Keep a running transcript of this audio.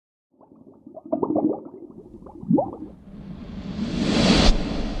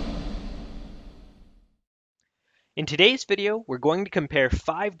In today's video, we're going to compare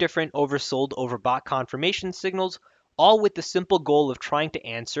 5 different oversold overbought confirmation signals, all with the simple goal of trying to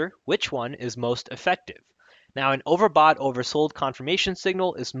answer which one is most effective. Now, an overbought oversold confirmation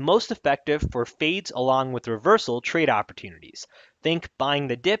signal is most effective for fades along with reversal trade opportunities. Think buying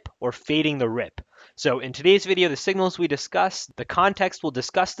the dip or fading the rip. So in today's video, the signals we discuss, the context we'll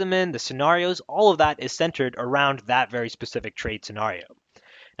discuss them in, the scenarios, all of that is centered around that very specific trade scenario.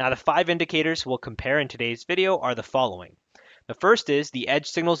 Now, the 5 indicators we'll compare in today's video are the following. The first is the Edge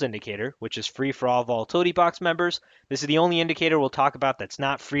Signals Indicator, which is free for all Volatility Box members. This is the only indicator we'll talk about that's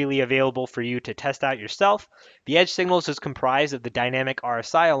not freely available for you to test out yourself. The Edge Signals is comprised of the dynamic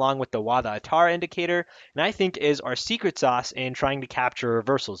RSI along with the WADA-ATAR indicator, and I think is our secret sauce in trying to capture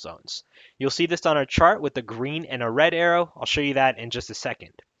reversal zones. You'll see this on our chart with a green and a red arrow. I'll show you that in just a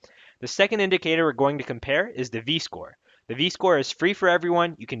second. The second indicator we're going to compare is the VScore. The VScore is free for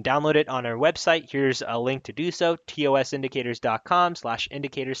everyone. You can download it on our website. Here's a link to do so,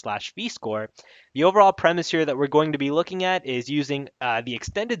 tosindicators.com/indicator/VScore. The overall premise here that we're going to be looking at is using the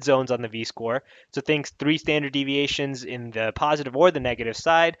extended zones on the VScore. So think 3 standard deviations in the positive or the negative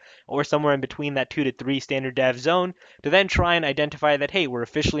side, or somewhere in between that 2 to 3 standard dev zone, to then try and identify that, hey, we're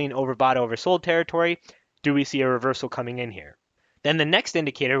officially in overbought, oversold territory. Do we see a reversal coming in here? Then the next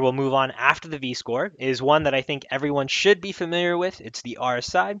indicator we'll move on after the V-score is one that I think everyone should be familiar with. It's the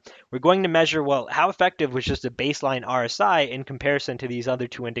RSI. We're going to measure, well, how effective was just a baseline RSI in comparison to these other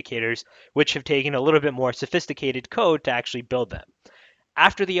 2 indicators, which have taken a little bit more sophisticated code to actually build them.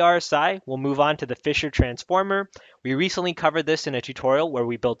 After the RSI, we'll move on to the Fisher transformer. We recently covered this in a tutorial where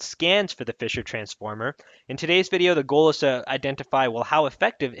we built scans for the Fisher transformer. In today's video, the goal is to identify, well, how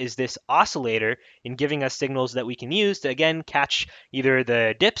effective is this oscillator in giving us signals that we can use to, again, catch either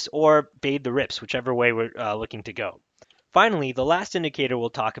the dips or fade the rips, whichever way we're looking to go. Finally, the last indicator we'll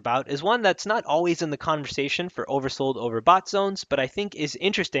talk about is one that's not always in the conversation for oversold overbought zones, but I think is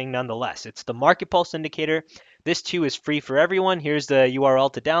interesting nonetheless. It's the market pulse indicator. This too is free for everyone. Here's the URL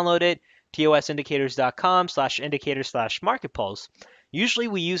to download it, tosindicators.com/indicator/market pulse. Usually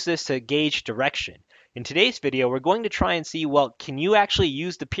we use this to gauge direction. In today's video, we're going to try and see, well, can you actually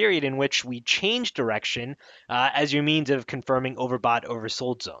use the period in which we change direction as your means of confirming overbought,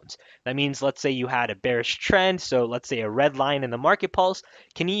 oversold zones? That means, let's say you had a bearish trend, so let's say a red line in the market pulse.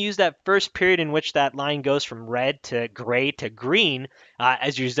 Can you use that first period in which that line goes from red to gray to green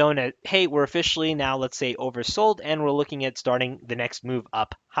as your zone at, hey, we're officially now, let's say, oversold, and we're looking at starting the next move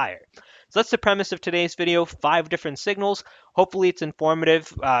up higher. So that's the premise of today's video, 5 different signals. Hopefully it's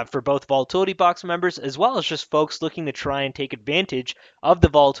informative for both Volatility Box members as well as just folks looking to try and take advantage of the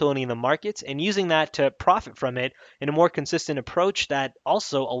volatility in the markets and using that to profit from it in a more consistent approach that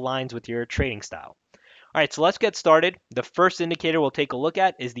also aligns with your trading style. All right, so let's get started. The first indicator we'll take a look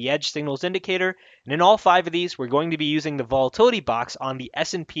at is the Edge Signals Indicator. And in all 5 of these, we're going to be using the Volatility Box on the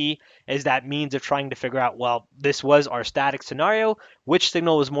S&P as that means of trying to figure out, well, this was our static scenario. Which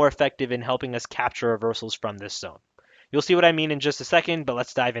signal was more effective in helping us capture reversals from this zone? You'll see what I mean in just a second, but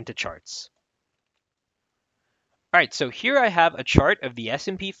let's dive into charts. All right, so here I have a chart of the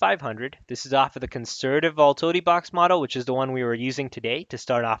S&P 500. This is off of the Conservative Volatility Box model, which is the one we were using today to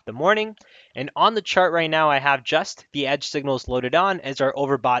start off the morning. And on the chart right now, I have just the edge signals loaded on as our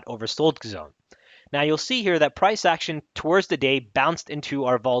overbought, oversold zone. Now you'll see here that price action towards the day bounced into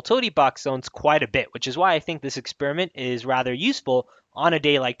our Volatility Box zones quite a bit, which is why I think this experiment is rather useful on a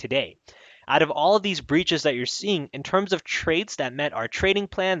day like today. Out of all of these breaches that you're seeing, in terms of trades that met our trading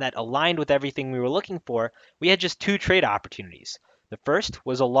plan, that aligned with everything we were looking for, we had just 2 trade opportunities. The first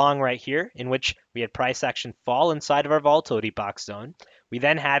was a long right here, in which we had price action fall inside of our Volatility Box zone. We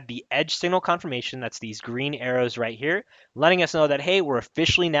then had the edge signal confirmation, that's these green arrows right here, letting us know that, hey, we're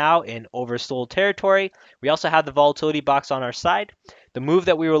officially now in oversold territory. We also had the Volatility Box on our side. The move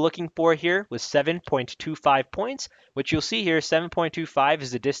that we were looking for here was 7.25 points, which you'll see here, 7.25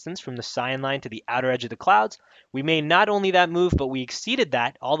 is the distance from the cyan line to the outer edge of the clouds. We made not only that move, but we exceeded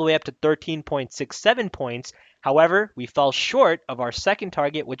that all the way up to 13.67 points. However, we fell short of our second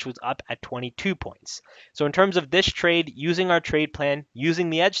target, which was up at 22 points. So in terms of this trade, using our trade plan, using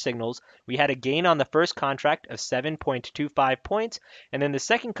the edge signals, we had a gain on the first contract of 7.25 points, and then the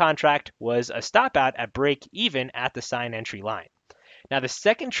second contract was a stop out at break even at the cyan entry line. Now the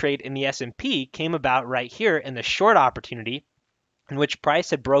second trade in the S&P came about right here in the short opportunity in which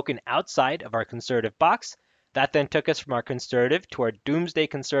price had broken outside of our conservative box. That then took us from our conservative to our doomsday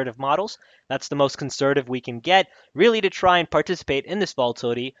conservative models. That's the most conservative we can get, really, to try and participate in this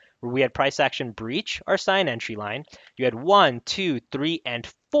volatility where we had price action breach our cyan entry line. You had 1, 2, 3, and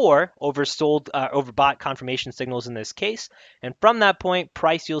 4 oversold, overbought confirmation signals in this case. And from that point,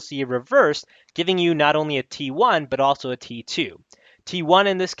 price you'll see reversed, giving you not only a T1, but also a T2. T1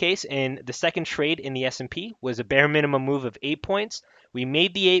 in this case, in the second trade in the S&P, was a bare minimum move of 8 points. We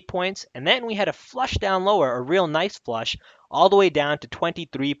made the 8 points, and then we had a flush down lower, a real nice flush, all the way down to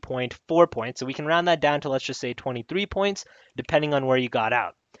 23.4 points. So we can round that down to, let's just say, 23 points, depending on where you got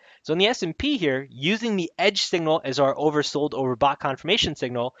out. So in the S&P here, using the edge signal as our oversold, overbought confirmation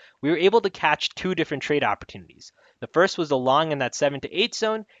signal, we were able to catch two different trade opportunities. The first was the long in that 7 to 8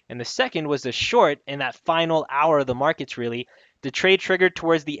 zone, and the second was the short in that final hour of the markets, really. The trade triggered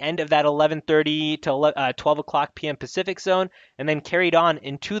towards the end of that 11:30 to 12 o'clock p.m. Pacific zone, and then carried on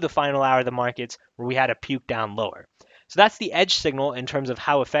into the final hour of the markets where we had a puke down lower. So that's the edge signal in terms of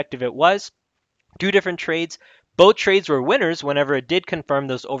how effective it was. Two different trades. Both trades were winners whenever it did confirm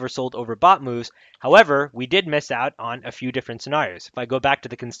those oversold, overbought moves. However, we did miss out on a few different scenarios. If I go back to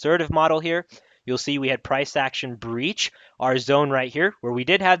the conservative model here, you'll see we had price action breach our zone right here where we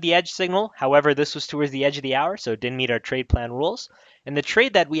did have the edge signal. However, this was towards the edge of the hour, so it didn't meet our trade plan rules. And the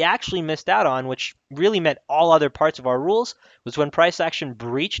trade that we actually missed out on, which really met all other parts of our rules, was when price action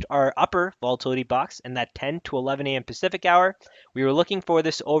breached our upper volatility box in that 10 to 11 a.m. Pacific hour. We were looking for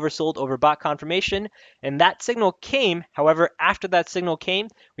this oversold, overbought confirmation, and that signal came. However, after that signal came,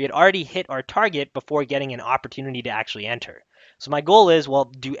 we had already hit our target before getting an opportunity to actually enter. So my goal is, well,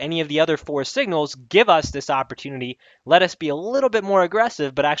 do any of the other 4 signals give us this opportunity? Let us be a little bit more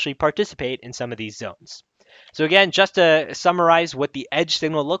aggressive, but actually participate in some of these zones. So again, just to summarize what the edge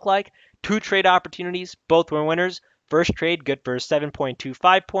signal looked like, 2 trade opportunities, both were winners. First trade, good for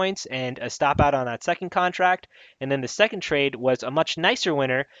 7.25 points and a stop out on that second contract. And then the second trade was a much nicer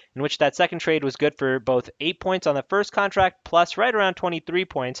winner, in which that second trade was good for both 8 points on the first contract, plus right around 23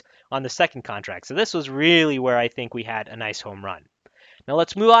 points on the second contract. So this was really where I think we had a nice home run. Now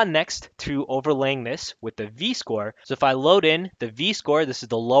let's move on next to overlaying this with the VScore. So if I load in the VScore, this is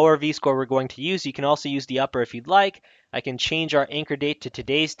the lower VScore we're going to use. You can also use the upper if you'd like. I can change our anchor date to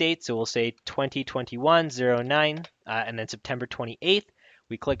today's date. So we'll say 2021-09 and then September 28th.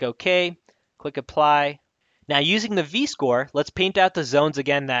 We click OK, click Apply. Now using the VScore, let's paint out the zones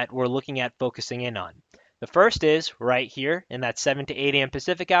again that we're looking at focusing in on. The first is right here in that 7 to 8 a.m.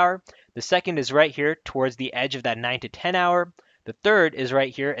 Pacific hour. The second is right here towards the edge of that 9 to 10 hour. The third is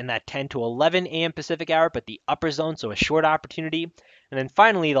right here in that 10 to 11 a.m. Pacific hour, but the upper zone, so a short opportunity. And then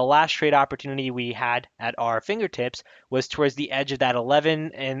finally, the last trade opportunity we had at our fingertips was towards the edge of that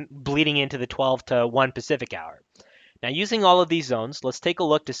 11 and bleeding into the 12 to 1 Pacific hour. Now, using all of these zones, let's take a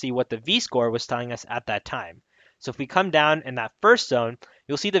look to see what the V-score was telling us at that time. So if we come down in that first zone,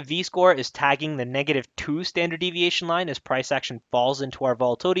 you'll see the V-score is tagging the -2 standard deviation line as price action falls into our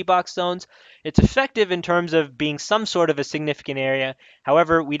volatility box zones. It's effective in terms of being some sort of a significant area.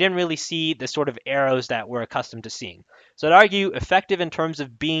 However, we didn't really see the sort of arrows that we're accustomed to seeing. So I'd argue effective in terms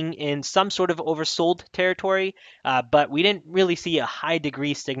of being in some sort of oversold territory, but we didn't really see a high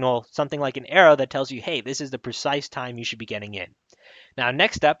degree signal, something like an arrow that tells you, hey, this is the precise time you should be getting in. Now,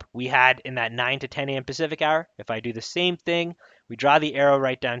 next up, we had in that 9 to 10 a.m. Pacific hour. If I do the same thing, we draw the arrow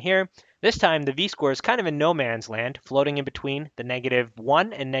right down here. This time, the V-score is kind of in no man's land, floating in between the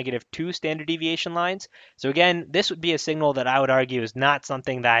 -1 and -2 standard deviation lines. So again, this would be a signal that I would argue is not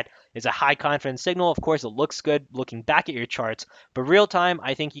something that is a high confidence signal. Of course, it looks good looking back at your charts, but real time,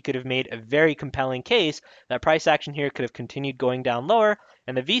 I think you could have made a very compelling case that price action here could have continued going down lower,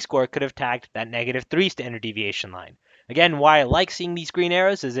 and the V-score could have tagged that -3 standard deviation line. Again, why I like seeing these green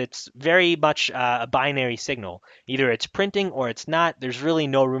arrows is it's very much a binary signal. Either it's printing or it's not. There's really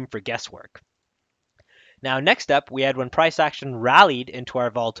no room for guesswork. Now, next up, we had when price action rallied into our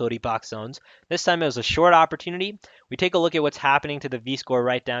volatility box zones. This time it was a short opportunity. We take a look at what's happening to the V-score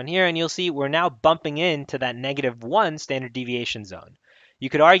right down here, and you'll see we're now bumping into that -1 standard deviation zone. You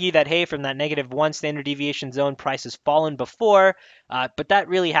could argue that, hey, from that -1 standard deviation zone, price has fallen before, but that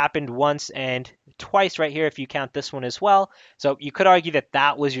really happened once and twice right here if you count this one as well. So you could argue that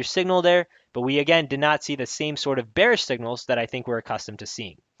that was your signal there, but we again did not see the same sort of bearish signals that I think we're accustomed to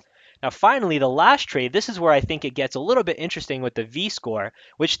seeing. Now finally, the last trade, this is where I think it gets a little bit interesting with the V-score,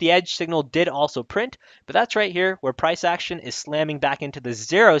 which the edge signal did also print, but that's right here where price action is slamming back into the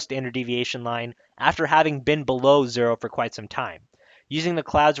 0 standard deviation line after having been below 0 for quite some time. Using the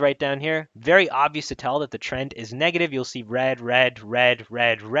clouds right down here, very obvious to tell that the trend is negative. You'll see red, red, red,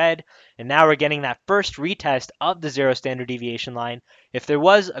 red, red. And now we're getting that first retest of the 0 standard deviation line. If there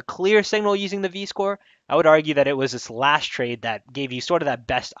was a clear signal using the V-score, I would argue that it was this last trade that gave you sort of that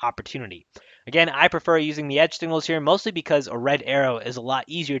best opportunity. Again, I prefer using the edge signals here, mostly because a red arrow is a lot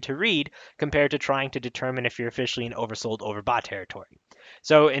easier to read compared to trying to determine if you're officially in oversold, overbought territory.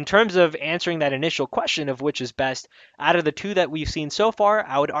 So in terms of answering that initial question of which is best, out of the two that we've seen so far,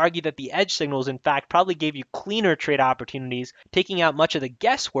 I would argue that the edge signals, in fact, probably gave you cleaner trade opportunities, taking out much of the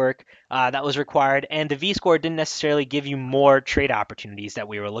guesswork that was required, and the V-score didn't necessarily give you more trade opportunities that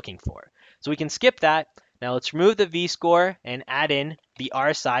we were looking for. So we can skip that. Now let's remove the V-score and add in the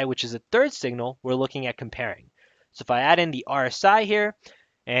RSI, which is the third signal we're looking at comparing. So if I add in the RSI here,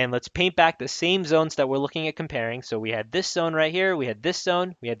 and let's paint back the same zones that we're looking at comparing. So we had this zone right here, we had this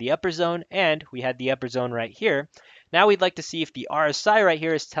zone, we had the upper zone, and we had the upper zone right here. Now we'd like to see if the RSI right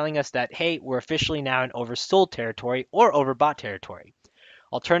here is telling us that, hey, we're officially now in oversold territory or overbought territory.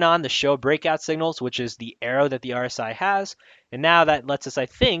 I'll turn on the show breakout signals, which is the arrow that the RSI has. And now that lets us, I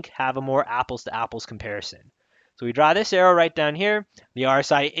think, have a more apples to apples comparison. So we draw this arrow right down here. The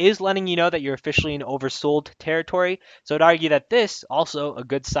RSI is letting you know that you're officially in oversold territory. So I'd argue that this also a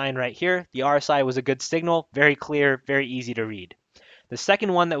good sign right here. The RSI was a good signal, very clear, very easy to read. The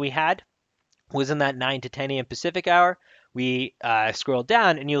second one that we had was in that 9 to 10 a.m. Pacific hour. We scroll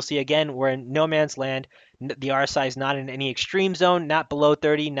down and you'll see again we're in no man's land. The RSI is not in any extreme zone, not below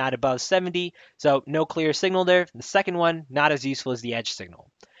 30, not above 70. So no clear signal there. The second one, not as useful as the edge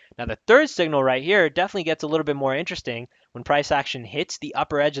signal. Now the third signal right here definitely gets a little bit more interesting when price action hits the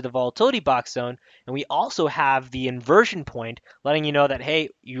upper edge of the volatility box zone. And we also have the inversion point letting you know that, hey,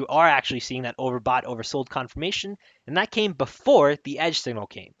 you are actually seeing that overbought, oversold confirmation. And that came before the edge signal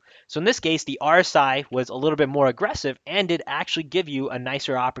came. So in this case, the RSI was a little bit more aggressive and did actually give you a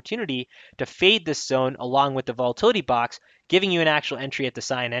nicer opportunity to fade this zone along with the volatility box, giving you an actual entry at the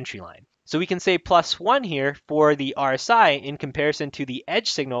sign entry line. So we can say +1 here for the RSI in comparison to the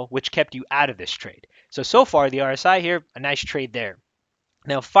edge signal, which kept you out of this trade. So far the RSI here, a nice trade there.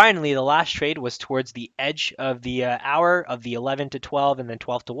 Now, finally, the last trade was towards the edge of the hour of the 11 to 12 and then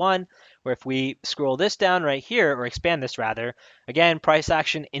 12 to 1, where if we scroll this down right here, or expand this rather, again, price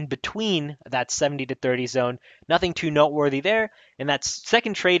action in between that 70 to 30 zone, nothing too noteworthy there. And that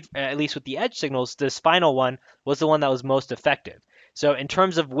second trade, at least with the edge signals, this final one was the one that was most effective. So in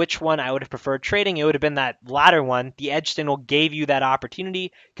terms of which one I would have preferred trading, it would have been that latter one. The edge signal gave you that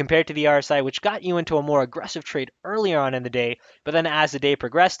opportunity compared to the RSI, which got you into a more aggressive trade earlier on in the day. But then as the day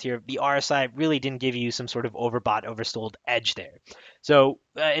progressed here, the RSI really didn't give you some sort of overbought, oversold edge there. So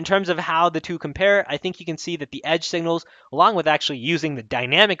in terms of how the two compare, I think you can see that the edge signals, along with actually using the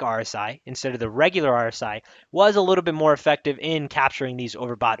dynamic RSI instead of the regular RSI, was a little bit more effective in capturing these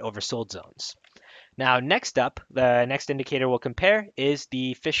overbought, oversold zones. Now, next up, the next indicator we'll compare is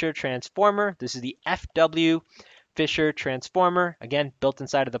the Fisher transformer. This is the FW Fisher transformer, again, built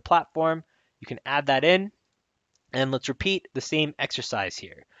inside of the platform. You can add that in, and let's repeat the same exercise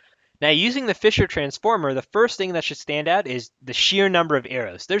here. Now, using the Fisher transformer, the first thing that should stand out is the sheer number of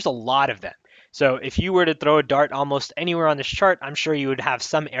arrows. There's a lot of them. So if you were to throw a dart almost anywhere on this chart, I'm sure you would have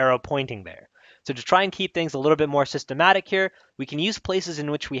some arrow pointing there. So to try and keep things a little bit more systematic here, we can use places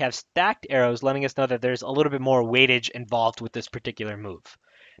in which we have stacked arrows, letting us know that there's a little bit more weightage involved with this particular move.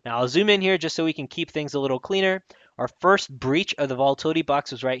 Now I'll zoom in here just so we can keep things a little cleaner. Our first breach of the volatility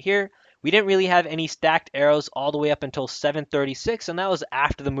box was right here. We didn't really have any stacked arrows all the way up until 7:36, and that was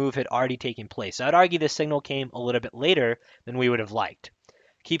after the move had already taken place. So I'd argue this signal came a little bit later than we would have liked.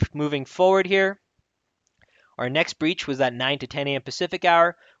 Keep moving forward here. Our next breach was at 9 to 10 a.m. Pacific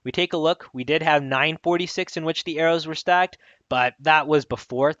hour. We take a look. We did have 9:46 in which the arrows were stacked, but that was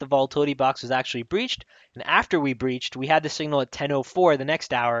before the volatility box was actually breached. And after we breached, we had the signal at 10:04 the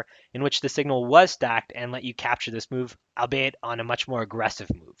next hour in which the signal was stacked and let you capture this move, albeit on a much more aggressive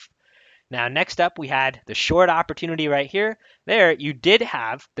move. Now, next up, we had the short opportunity right here. There, you did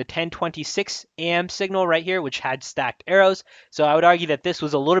have the 10:26 a.m. signal right here, which had stacked arrows. So I would argue that this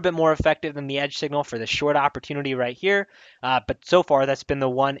was a little bit more effective than the edge signal for the short opportunity right here. But so far, that's been the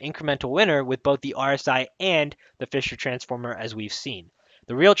one incremental winner with both the RSI and the Fisher transformer as we've seen.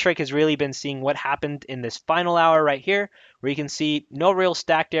 The real trick has really been seeing what happened in this final hour right here, where you can see no real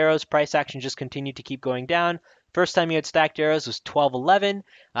stacked arrows. Price action just continued to keep going down. First time you had stacked arrows was 12:11,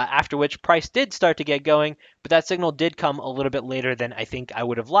 after which price did start to get going, but that signal did come a little bit later than I think I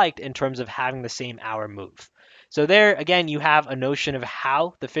would have liked in terms of having the same hour move. So there, again, you have a notion of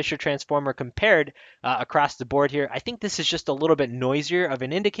how the Fisher transformer compared across the board here. I think this is just a little bit noisier of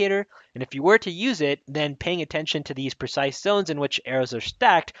an indicator, and if you were to use it, then paying attention to these precise zones in which arrows are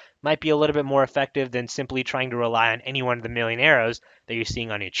stacked might be a little bit more effective than simply trying to rely on any one of the million arrows that you're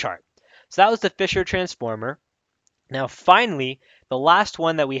seeing on your chart. So that was the Fisher transformer. Now, finally, the last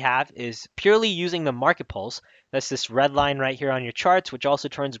one that we have is purely using the market pulse. That's this red line right here on your charts, which also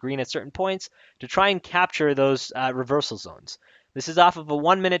turns green at certain points, to try and capture those reversal zones. This is off of a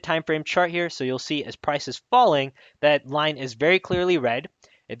 1 minute time frame chart here, so you'll see as price is falling, that line is very clearly red.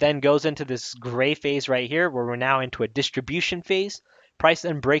 It then goes into this gray phase right here where we're now into a distribution phase. Price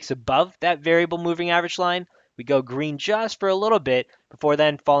then breaks above that variable moving average line. We go green just for a little bit before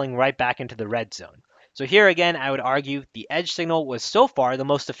then falling right back into the red zone. So here again, I would argue the edge signal was so far the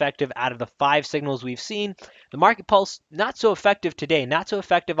most effective out of the 5 signals we've seen. The market pulse, not so effective today, not so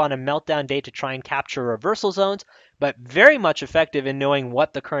effective on a meltdown day to try and capture reversal zones, but very much effective in knowing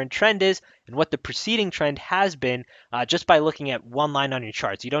what the current trend is and what the preceding trend has been just by looking at one line on your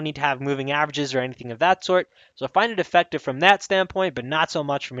charts. You don't need to have moving averages or anything of that sort. So I find it effective from that standpoint, but not so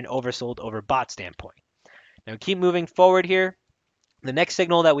much from an oversold, overbought standpoint. Now keep moving forward here. The next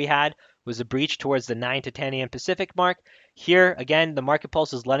signal that we had was a breach towards the 9 to 10 a.m. Pacific mark. Here, again, the market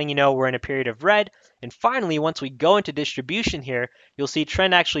pulse is letting you know we're in a period of red. And finally, once we go into distribution here, you'll see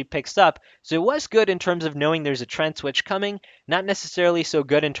trend actually picks up. So it was good in terms of knowing there's a trend switch coming, not necessarily so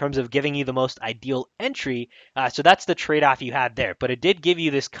good in terms of giving you the most ideal entry. So that's the trade-off you had there. But it did give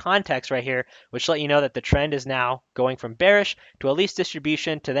you this context right here, which let you know that the trend is now going from bearish to at least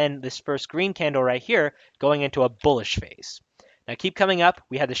distribution to then this first green candle right here going into a bullish phase. Now keep coming up.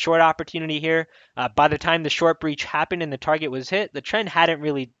 We had the short opportunity here. By the time the short breach happened and the target was hit, the trend hadn't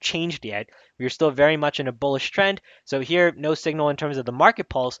really changed yet. We were still very much in a bullish trend. So here, no signal in terms of the market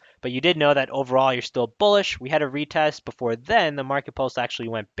pulse, but you did know that overall you're still bullish. We had a retest before then. The market pulse actually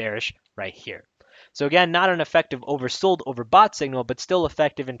went bearish right here. So again, not an effective oversold, overbought signal, but still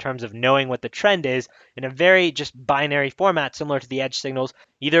effective in terms of knowing what the trend is in a very just binary format similar to the edge signals.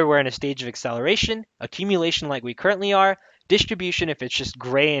 Either we're in a stage of acceleration, accumulation like we currently are, distribution if it's just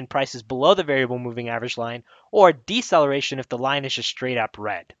gray and price is below the variable moving average line, or deceleration if the line is just straight up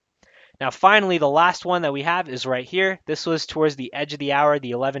red. Now finally, the last one that we have is right here. This was towards the edge of the hour,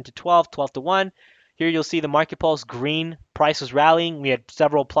 the 11 to 12, 12 to 1. Here you'll see the market pulse green, price was rallying. We had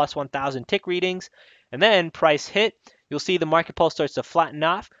several plus 1,000 tick readings. And then price hit, you'll see the market pulse starts to flatten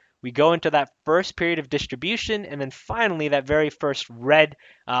off. We go into that first period of distribution, and then finally that very first red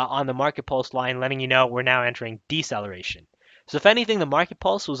on the market pulse line letting you know we're now entering deceleration. So if anything, the market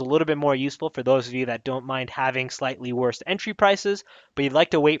pulse was a little bit more useful for those of you that don't mind having slightly worse entry prices, but you'd like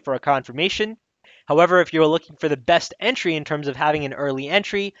to wait for a confirmation. However, if you're looking for the best entry in terms of having an early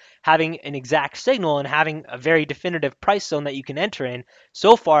entry, having an exact signal, and having a very definitive price zone that you can enter in,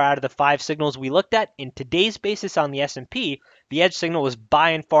 so far out of the 5 signals we looked at, in today's basis on the S&P, the edge signal was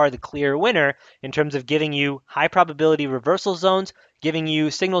by and far the clear winner in terms of giving you high probability reversal zones, giving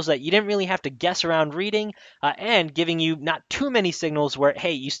you signals that you didn't really have to guess around reading, and giving you not too many signals where,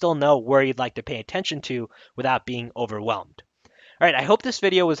 hey, you still know where you'd like to pay attention to without being overwhelmed. All right, I hope this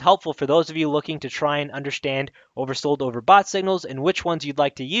video was helpful for those of you looking to try and understand oversold, overbought signals and which ones you'd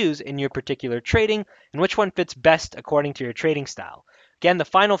like to use in your particular trading and which one fits best according to your trading style. Again, the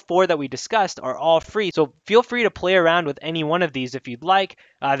final 4 that we discussed are all free, so feel free to play around with any one of these if you'd like.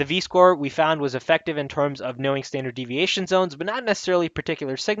 The VScore we found was effective in terms of knowing standard deviation zones, but not necessarily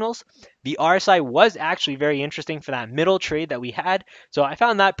particular signals. The RSI was actually very interesting for that middle trade that we had, so I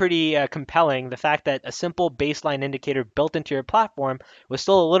found that pretty compelling. The fact that a simple baseline indicator built into your platform was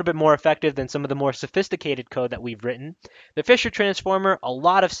still a little bit more effective than some of the more sophisticated code that we've written. The Fisher transformer, a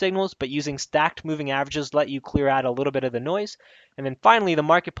lot of signals, but using stacked moving averages let you clear out a little bit of the noise. And then finally, the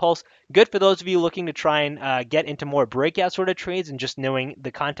market pulse, good for those of you looking to try and get into more breakout sort of trades and just knowing the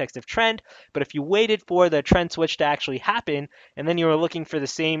context of trend. But if you waited for the trend switch to actually happen, and then you were looking for the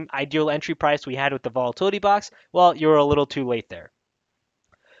same ideal entry price we had with the volatility box, well, you were a little too late there.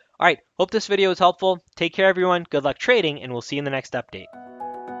 All right, hope this video was helpful. Take care, everyone. Good luck trading, and we'll see you in the next update.